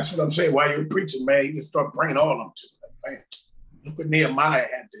 That's what I'm saying. While you're preaching, man, you just start bringing all of them to me. Man, look what Nehemiah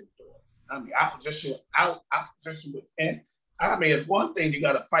had to do. Opposition within. It's one thing you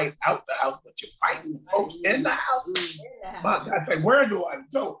got to fight out the house, but you're fighting folks in the house. My God, I say, where do I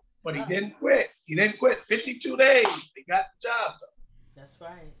go? But he didn't quit. He didn't quit. 52 days. He got the job done. That's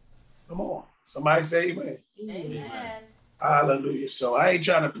right. Come on. Somebody say amen. Amen. Hallelujah. So I ain't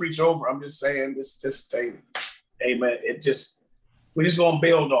trying to preach over. I'm just saying this statement. Amen. We're just going to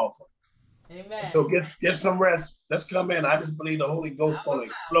build off of it. Amen. So get some rest. Let's come in. I just believe the Holy Ghost is going to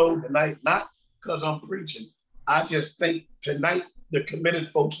explode tonight, not because I'm preaching. I just think tonight the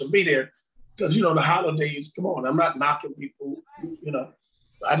committed folks will be there because, the holidays, come on, I'm not knocking people,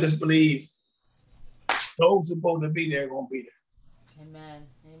 I just believe those who are supposed to be there are going to be there. Amen.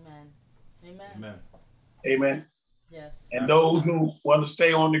 Amen. Amen. Amen. Amen. Yes. And those who want to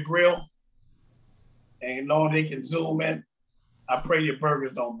stay on the grill and know they can zoom in, I pray your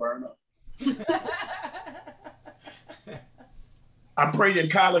burgers don't burn up. I pray your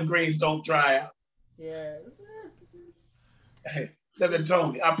collard greens don't dry out. Yes. Hey, look at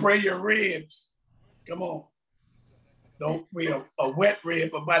Tony. I pray your ribs. Come on. Don't be a wet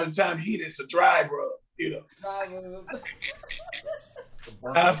rib, but by the time you eat it, it's a dry rub, Dry rub.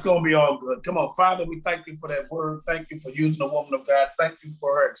 That's going to be all good. Come on, Father, we thank you for that word. Thank you for using the woman of God. Thank you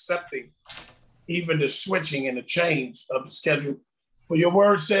for her accepting even the switching and the change of the schedule. For your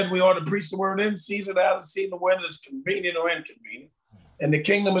word said we ought to preach the word in season, out of season, whether it's convenient or inconvenient. And the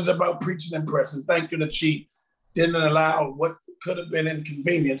kingdom is about preaching and pressing. Thank you that she didn't allow what could have been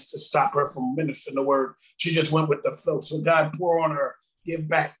inconvenience to stop her from ministering the word. She just went with the flow. So God, pour on her,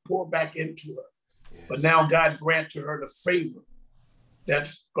 pour back into her. Yes. But now God grant to her the favor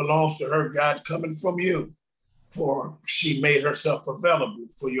that belongs to her, God, coming from you, for she made herself available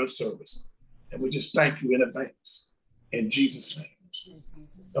for your service. And we just thank you in advance. In Jesus' name.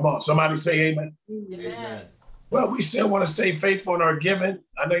 Come on, somebody say amen. Amen. Well, we still want to stay faithful in our giving.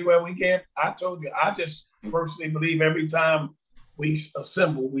 I know where we give. I told you, I just personally believe every time we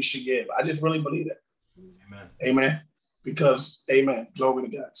assemble, we should give. I just really believe that. Amen. Amen. Because, amen, glory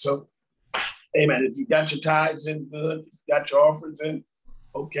to God. So, amen. If you got your tithes in, good. If you got your offerings in,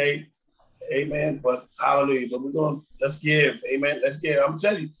 okay. Amen. But hallelujah. But let's give. Amen. Let's give. I'm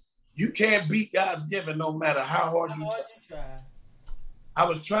telling you, you can't beat God's giving no matter how hard you try. I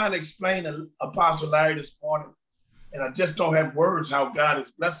was trying to explain to Apostle Larry this morning, and I just don't have words how God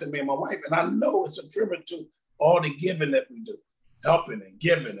is blessing me and my wife. And I know it's a tribute to all the giving that we do, helping and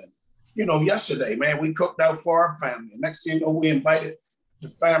giving. And, you know, yesterday, man, we cooked out for our family. Next thing you know, we invited the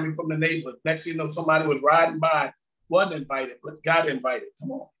family from the neighborhood. Next thing you know, somebody was riding by, wasn't invited, but got invited.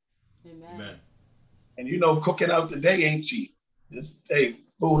 Come on. Amen. And you know, cooking out today ain't cheap.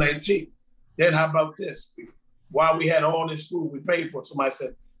 Food ain't cheap. Then how about this? While we had all this food we paid for, somebody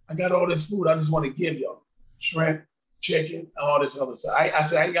said, I got all this food, I just want to give y'all. Shrimp, chicken, all this other stuff. I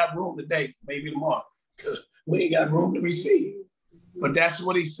said, I ain't got room today, maybe tomorrow, because we ain't got room to receive. But that's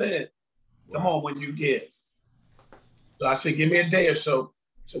what he said. Come on, when you give. So I said, give me a day or so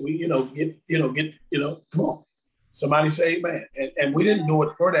we, come on. Somebody say amen. And we didn't do it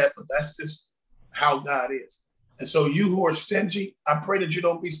for that, but that's just how God is. And so you who are stingy, I pray that you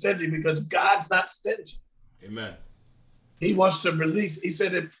don't be stingy, because God's not stingy. Amen. He wants to release. He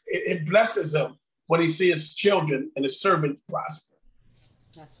said it blesses him when he sees his children and his servants prosper.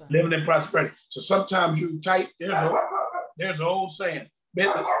 That's right. Living in prosperity. So sometimes you tight. There's an old saying.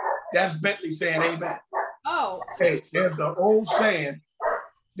 Bentley, that's Bentley saying amen. Oh. Hey, there's an old saying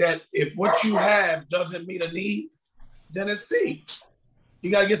that if what you have doesn't meet a need, then it's seed. You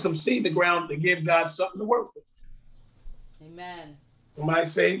got to get some seed in the ground to give God something to work with. Amen. Somebody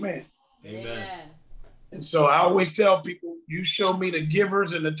say amen. Amen. And so I always tell people, you show me the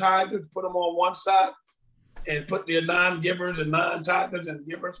givers and the tithers, put them on one side, and put the non-givers and non-tithers and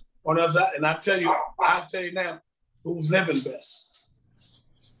givers on the other side. And I'll tell you now, who's living best.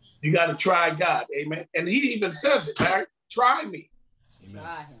 You got to try God, amen. And he even says it, Larry, try me. Amen.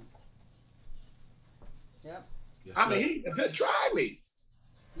 Try him. Yep. Yes, I mean, he said, try me.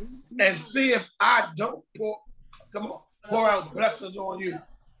 And see if I don't pour out blessings on you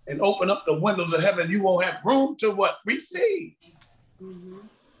and open up the windows of heaven. You won't have room to what? Receive. Mm-hmm.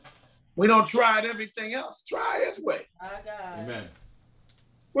 We don't try everything else. Try his way. Amen.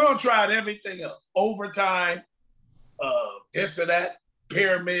 We don't try everything else. Overtime, this or that,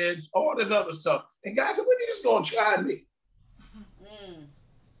 pyramids, all this other stuff. And God said, when are you just going to try me?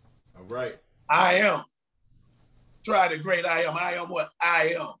 All right. I am. Try the great I am. I am what?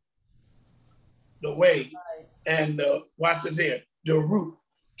 I am. The way. And watch this here. The route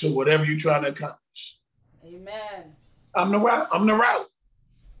to whatever you're trying to accomplish. Amen. I'm the route. I'm the route.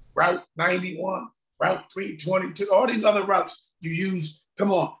 Route 91, Route 322, all these other routes you use,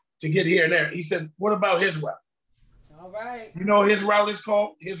 come on, to get here and there. He said, what about his route? All right. You know his route is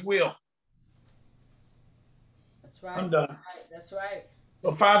called his will. That's right. I'm done. That's right.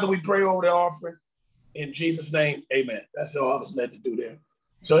 So Father, we pray over the offering in Jesus' name. Amen. That's all I was led to do there.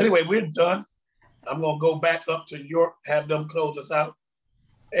 So anyway, we're done. I'm going to go back up to York, have them close us out.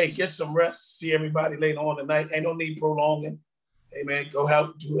 Hey, get some rest. See everybody later on tonight. Ain't no need prolonging. Amen. Go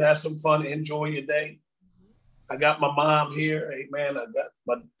out to have some fun. Enjoy your day. I got my mom here. Amen. I got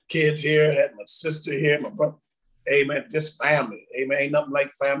my kids here. I had my sister here. My brother. Amen. Just family. Amen. Ain't nothing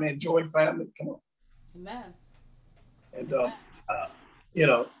like family. Enjoy family. Come on. Amen. And,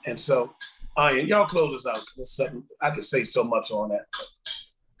 and so, y'all close us out. There's something, I could say so much on that.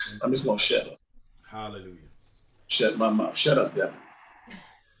 I'm just going to shut up. Hallelujah. Shut my mouth. Shut up, devil.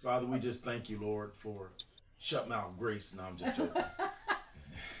 Father, we just thank you, Lord, for shut mouth grace. No, I'm just joking.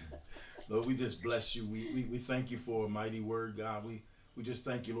 Lord, we just bless you. We thank you for a mighty word, God. We just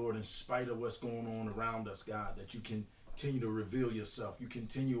thank you, Lord, in spite of what's going on around us, God, that you continue to reveal yourself. You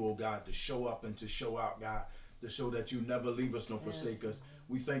continue, oh God, to show up and to show out, God, to show that you never leave us nor forsake us.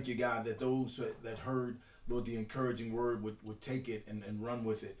 We thank you, God, that those that heard, Lord, the encouraging word would take it and run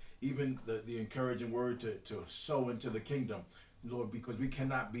with it. Even the encouraging word to sow into the kingdom, Lord, because we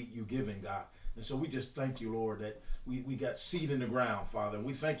cannot beat you giving, God. And so we just thank you, Lord, that we got seed in the ground, Father. And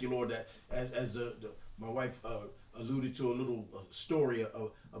we thank you, Lord, that as my wife alluded to a little story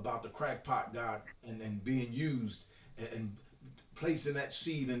about the crack pot, God, and being used and placing that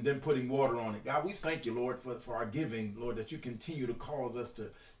seed and then putting water on it. God, we thank you, Lord, for our giving, Lord, that you continue to cause us to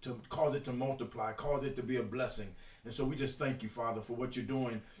cause it to multiply, cause it to be a blessing. And so we just thank you, Father, for what you're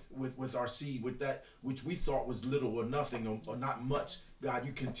doing with our seed, with that which we thought was little or nothing or not much. God,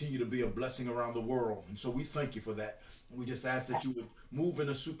 you continue to be a blessing around the world. And so we thank you for that. And we just ask that you would move in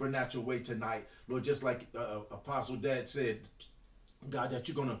a supernatural way tonight. Lord, just like Apostle Dad said, God, that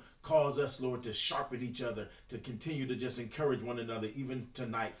you're going to cause us, Lord, to sharpen each other, to continue to just encourage one another, even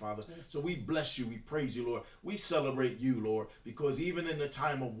tonight, Father. So we bless you. We praise you, Lord. We celebrate you, Lord, because even in the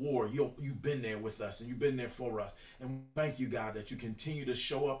time of war, you've been there with us and you've been there for us. And thank you, God, that you continue to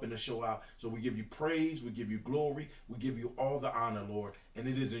show up and to show out. So we give you praise. We give you glory. We give you all the honor, Lord. And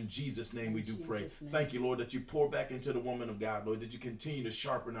it is in Jesus' name we do pray. Thank you, Lord, that you pour back into the woman of God, Lord, that you continue to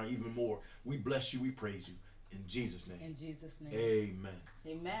sharpen her even more. We bless you. We praise you. In Jesus' name. In Jesus' name. Amen.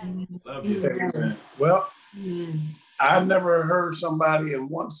 Amen. Love you. Amen. Well, I've never heard somebody in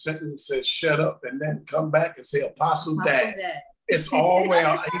one sentence say shut up and then come back and say Apostle Dad. It's all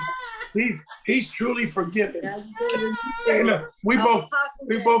well. He's truly forgiven. Hey, look, we both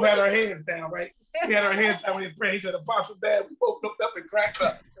had our hands down, right? We had our hands down when he prayed. He said, Apostle Dad. We both looked up and cracked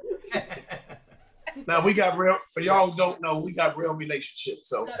up. Now we got real, for y'all who don't know, we got real relationships.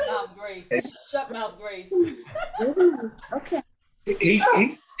 So shut mouth grace. Shut mouth grace. Okay.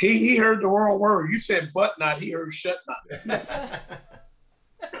 He heard the wrong word. You said but not, he heard shut not.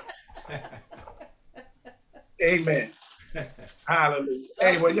 Amen. Hallelujah.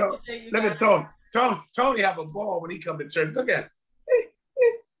 Hey, well, yo, let me talk. Tony have a ball when he come to church. Look at him.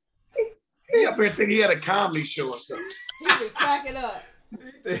 He up here thinking he had a comedy show or something. He be cracking up.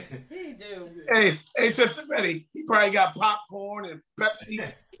 He do. Hey, Sister Betty, he probably got popcorn and Pepsi.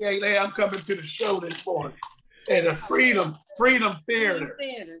 Hey, I'm coming to the show this morning. And the Freedom Theater,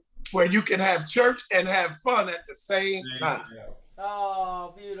 where you can have church and have fun at the same time.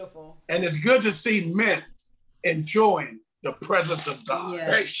 Oh, beautiful. And it's good to see men enjoying the presence of God.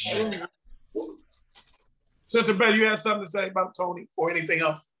 Yeah. Hey, Sister Betty, you have something to say about Tony or anything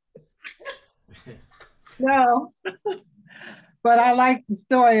else? No. But I like the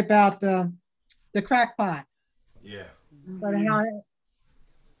story about the crackpot. Yeah. But how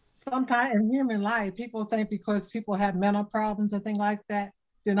sometimes in human life, people think because people have mental problems and things like that,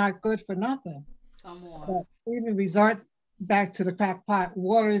 they're not good for nothing. Come on. But even resort back to the crackpot,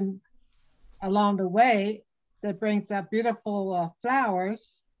 watering along the way that brings up beautiful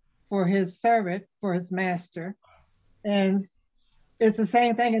flowers for his servant, for his master. And it's the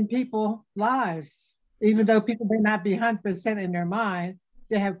same thing in people's lives. Even though people may not be 100% in their mind,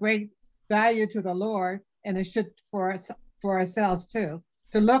 they have great value to the Lord, and it should for us, for ourselves too,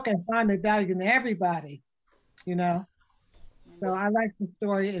 to look and find the value in everybody, you know. So I like the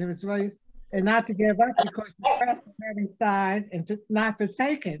story. It was really, and not to give up because you're pressed on every side and not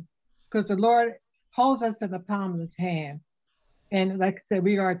forsaken, because the Lord holds us in the palm of his hand. And like I said,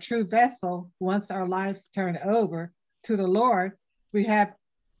 we are a true vessel. Once our lives turn over to the Lord, we have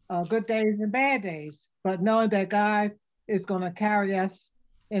good days and bad days, but knowing that God is going to carry us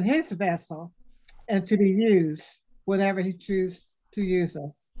in his vessel and to be used whenever he chooses to use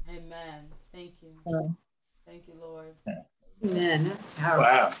us. Amen. Thank you. Thank you, Lord. Man, that's powerful.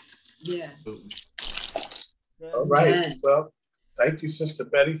 Wow. Yeah. All right. Amen. Well, thank you, Sister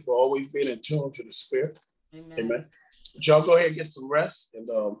Betty, for always being in tune to the Spirit. Amen. Amen. But y'all go ahead and get some rest. And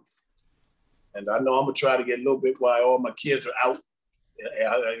I know I'm going to try to get a little bit while all my kids are out.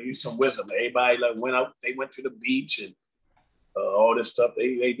 I use some wisdom. Everybody went out. They went to the beach and all this stuff.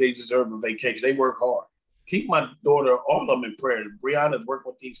 They deserve a vacation. They work hard. Keep my daughter, all of them in prayer. Brianna's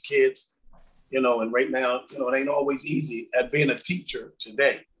working with these kids, and right now, it ain't always easy at being a teacher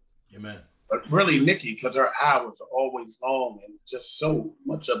today. Amen. But really, Nikki, because her hours are always long and just so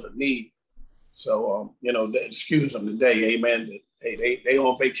much of a need. So, excuse them today. Amen. They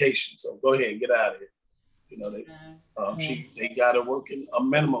on vacation. So go ahead and get out of here. They got to work in a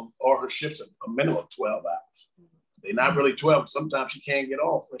minimum, or her shifts a minimum of 12 hours. They're not really 12. Sometimes she can't get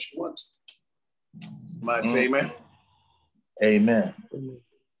off when she wants to. Somebody say amen. Amen.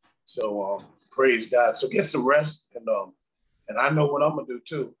 So praise God. So get some rest, and I know what I'm gonna do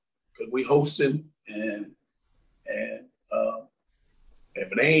too, because we hosting and if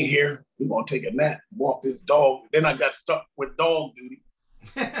it ain't here, we're gonna take a nap, walk this dog. Then I got stuck with dog duty.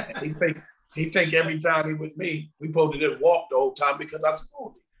 And he think every time he with me, we supposed to just walk the whole time because I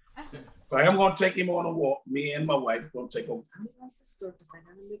supposed to. So I'm going to take him on a walk. Me and my wife going to take him.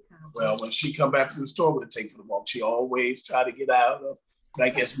 Well, when she come back to the store, we'll take for the walk. She always try to get out of,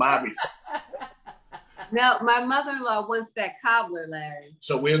 like it's my reason. Now, my mother-in-law wants that cobbler, Larry.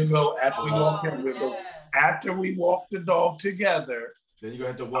 So we'll go after we walk him. We'll go after we walk the dog together. Then you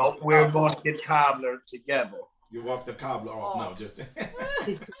have to walk. We're going to get cobbler together. You walk the cobbler off. No, just.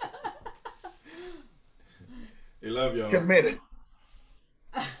 They love y'all. Committed.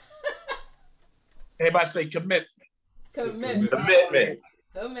 Everybody say commitment. Commitment.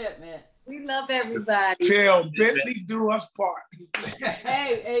 We love everybody. Till Bentley do us part.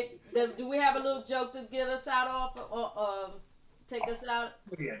 Hey, do we have a little joke to get us out off take us out?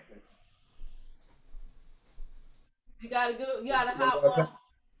 Yeah. You got a hot one.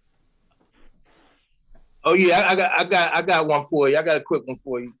 Oh yeah, I got one for you. I got a quick one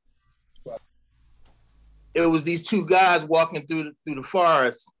for you. It was these two guys walking through the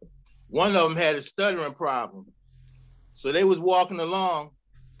forest. One of them had a stuttering problem. So they was walking along.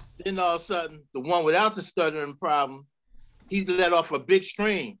 Then all of a sudden, the one without the stuttering problem, he let off a big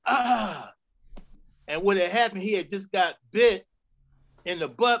scream. Ah! And what had happened, he had just got bit in the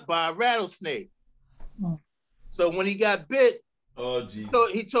butt by a rattlesnake. So when he got bit,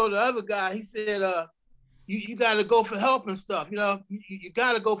 he told the other guy, he said, you got to go for help and stuff. You know, you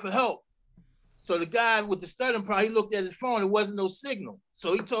got to go for help. So the guy with the stuttering problem, he looked at his phone. There wasn't no signal.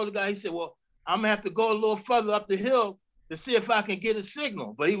 So he told the guy, he said, well, I'm going to have to go a little further up the hill to see if I can get a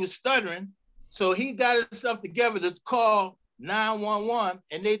signal. But he was stuttering. So he got himself together to call 911,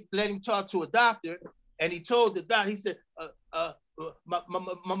 and they let him talk to a doctor. And he told the doctor, he said, my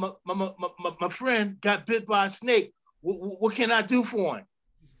friend got bit by a snake. What can I do for him?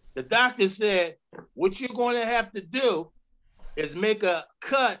 The doctor said, what you're going to have to do is make a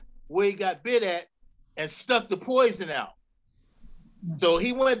cut where he got bit at and stuck the poison out. So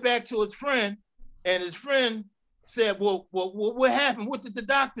he went back to his friend, and his friend said, well, what happened? What did the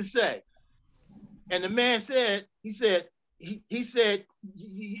doctor say? And the man said, he said, you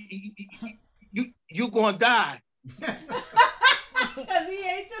gonna die. Because he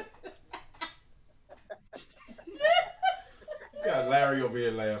ain't You got Larry over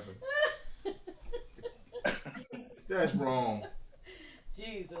here laughing. That's wrong.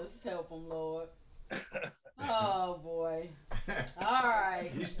 Jesus, help him, Lord. Oh, boy. All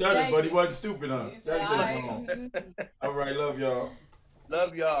right. He stuttered, but he wasn't stupid, huh? That's all just wrong. All right, love y'all.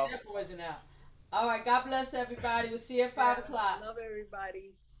 Love y'all. Get that poison out. All right, God bless everybody. We'll see you at 5 o'clock. Love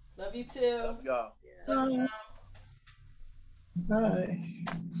everybody. Love you too. Love y'all. Yeah. Love you. Bye.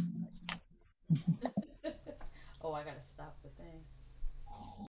 Oh, I gotta stop the thing.